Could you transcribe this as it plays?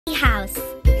house.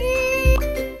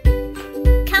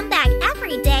 Come back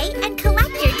every day and collect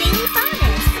your daily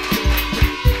bonus.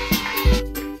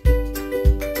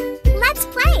 Let's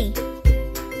play.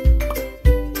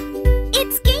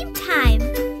 It's game time.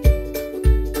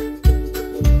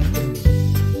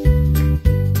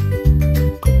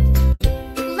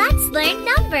 Let's learn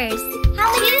numbers.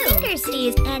 How many fingers do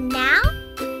you? And now?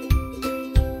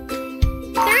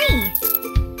 3.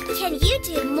 Can you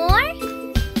do more?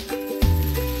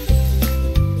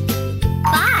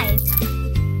 5.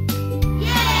 Yay!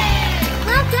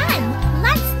 Well done.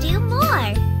 Let's do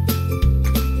more.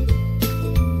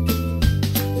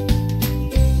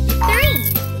 3.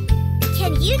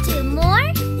 Can you do more?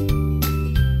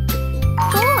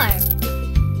 4.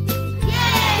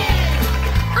 Yay!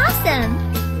 Awesome.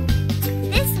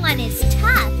 This one is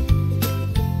tough.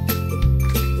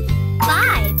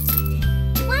 5.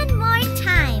 One more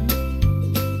time.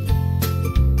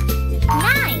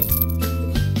 9.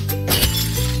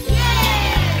 Yay!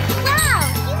 Wow,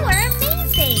 you were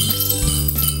amazing.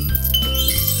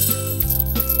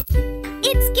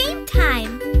 It's game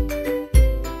time.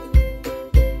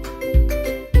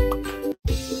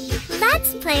 Let's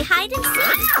play hide and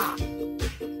seek.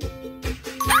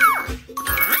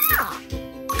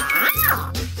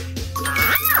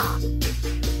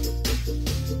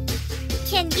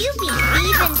 Can you be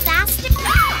even faster?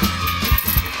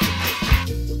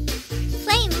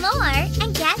 Play more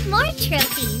and get more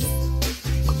trophies.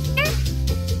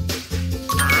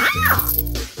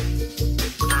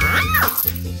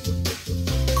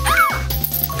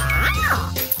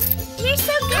 You're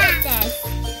so good at this.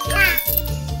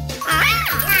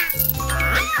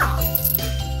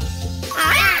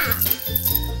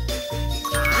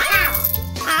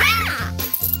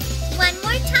 One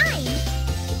more time.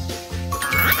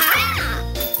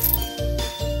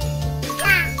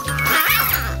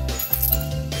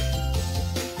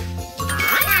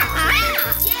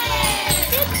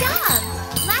 Good job!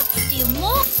 Let's do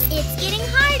more. It's getting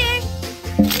harder.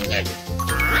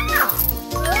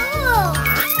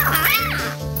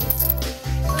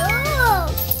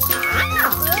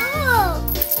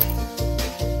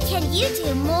 Can you do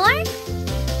more?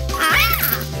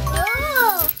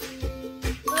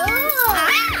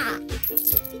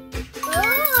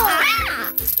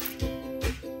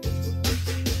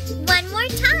 One more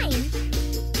time.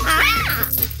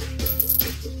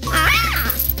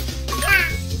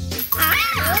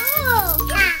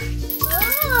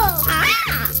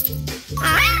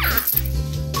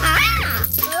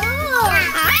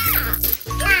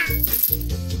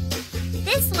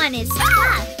 This one is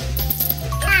tough.